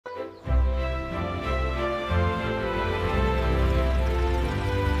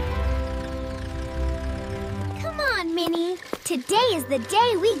Minnie. Today is the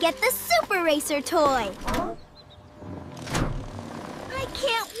day we get the Super Racer toy. I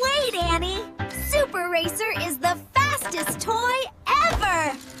can't wait, Annie. Super Racer is the fastest toy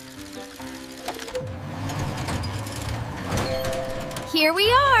ever. Here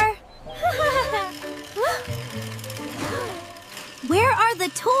we are. Where are the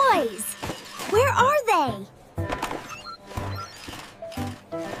toys? Where are they?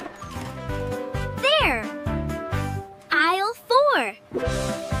 There! Aisle 4.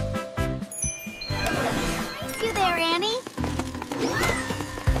 You there, Annie?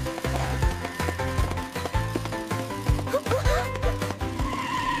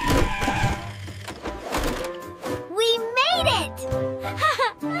 We made it!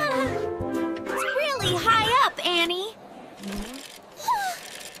 It's really high up, Annie.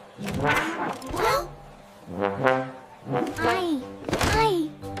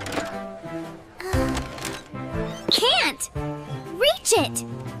 Can't reach it.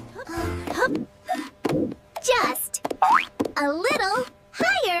 Just a little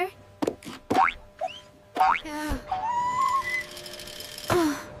higher.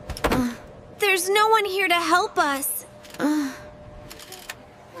 There's no one here to help us.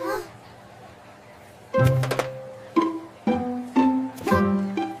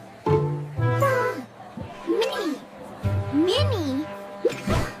 Minnie,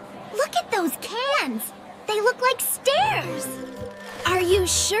 look at those cans. They look like stairs. Are you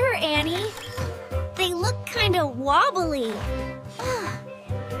sure, Annie? They look kind of wobbly.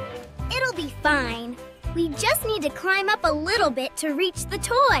 It'll be fine. We just need to climb up a little bit to reach the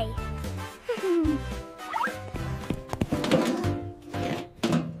toy.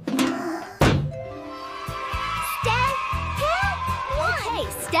 Step 1. Okay,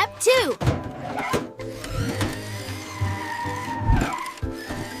 step 2.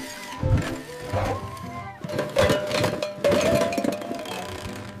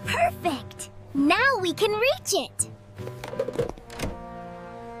 Perfect. Now we can reach it.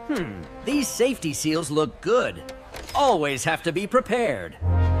 These safety seals look good. Always have to be prepared.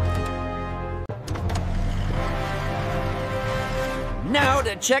 Now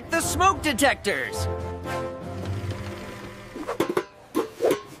to check the smoke detectors.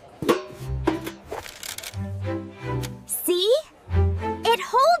 See? It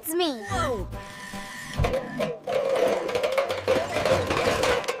holds me. Whoa.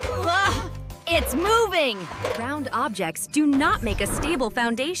 It's moving! Round objects do not make a stable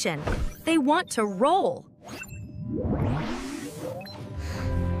foundation. They want to roll.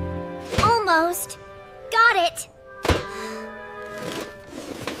 Almost. Got it.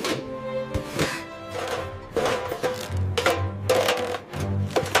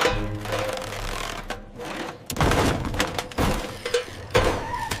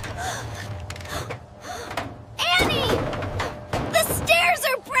 Annie! The stairs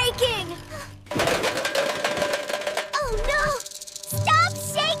are breaking! Oh no! Stop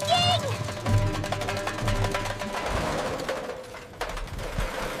shaking!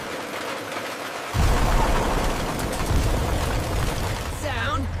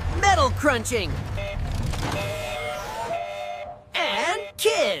 Sound, metal crunching. And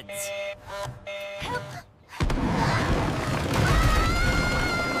kids.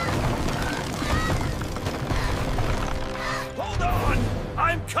 Hold on!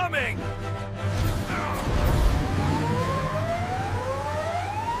 I'm coming!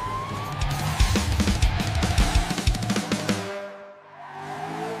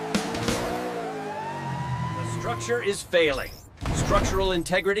 The structure is failing. Structural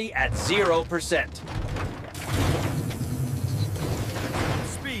integrity at 0%.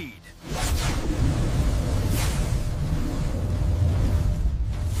 Speed.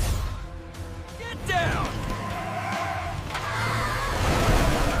 Get down!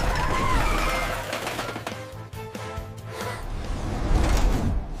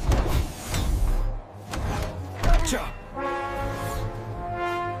 Gotcha!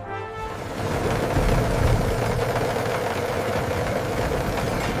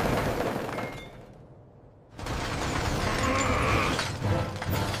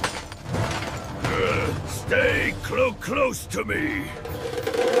 Stay close to me.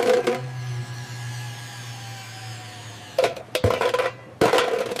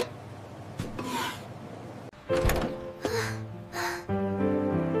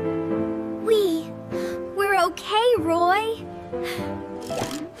 We're okay, Roy.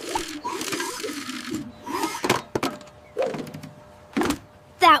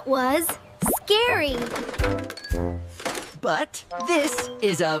 That was scary. But this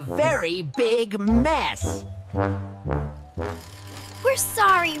is a very big mess. We're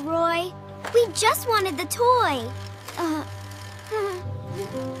sorry, Roy. We just wanted the toy.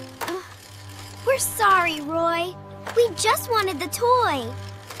 We're sorry, Roy. We just wanted the toy.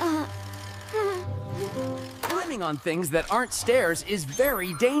 Climbing on things that aren't stairs is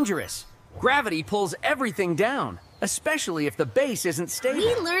very dangerous. Gravity pulls everything down, especially if the base isn't stable.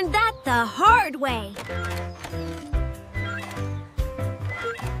 We learned that the hard way.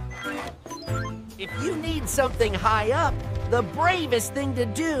 If you need something high up, the bravest thing to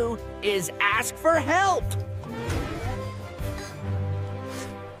do is ask for help.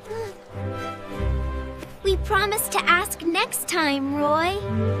 We promise to ask next time, Roy.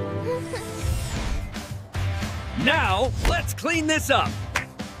 Now, let's clean this up.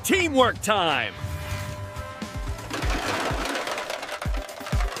 Teamwork time.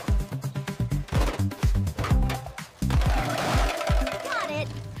 Got it.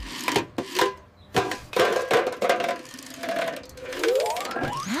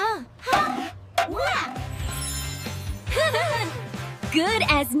 Good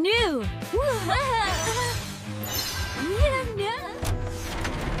as new.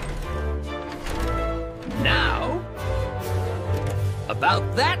 Now,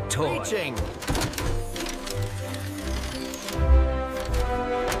 about that toy. Reaching.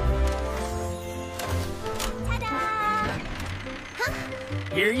 Ta-da!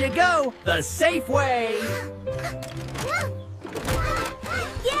 Here you go, the safe way.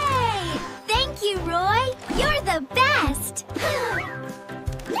 Yay! Thank you, Roy. You're the best.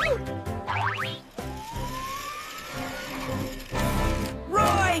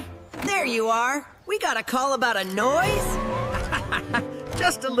 Roy, there you are. We got a call about a noise?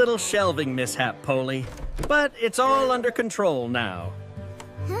 Just a little shelving mishap, Poli. But it's all under control now.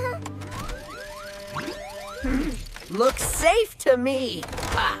 Looks safe to me.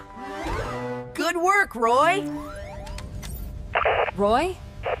 Ha. Good work, Roy. Roy?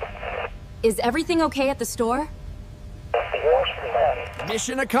 Is everything okay at the store?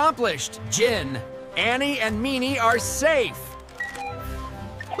 Mission accomplished. Jin, Annie, and Meanie are safe.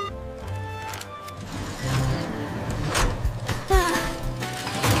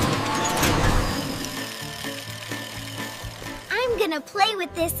 I'm gonna play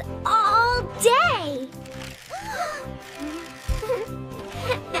with this all day.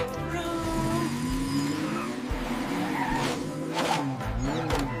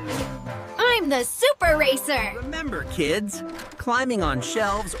 I'm the super racer. Remember, kids, climbing on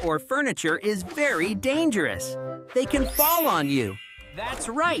shelves or furniture is very dangerous. They can fall on you. That's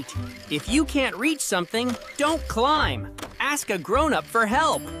right. If you can't reach something, don't climb. Ask a grown-up for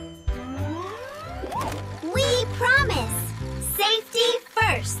help. We promise. Safety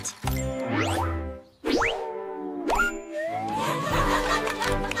first.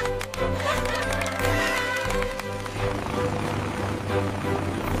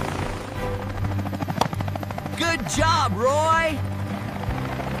 Good job, Roy!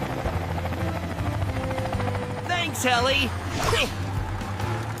 Thanks, Helly!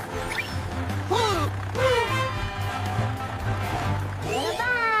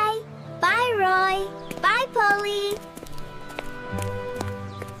 Bye. Bye, Roy. Bye, Poli.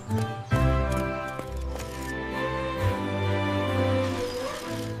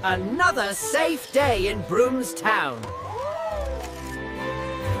 Another safe day in Broomstown.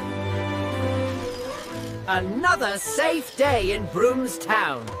 Another safe day in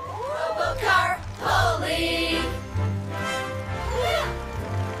Broomstown.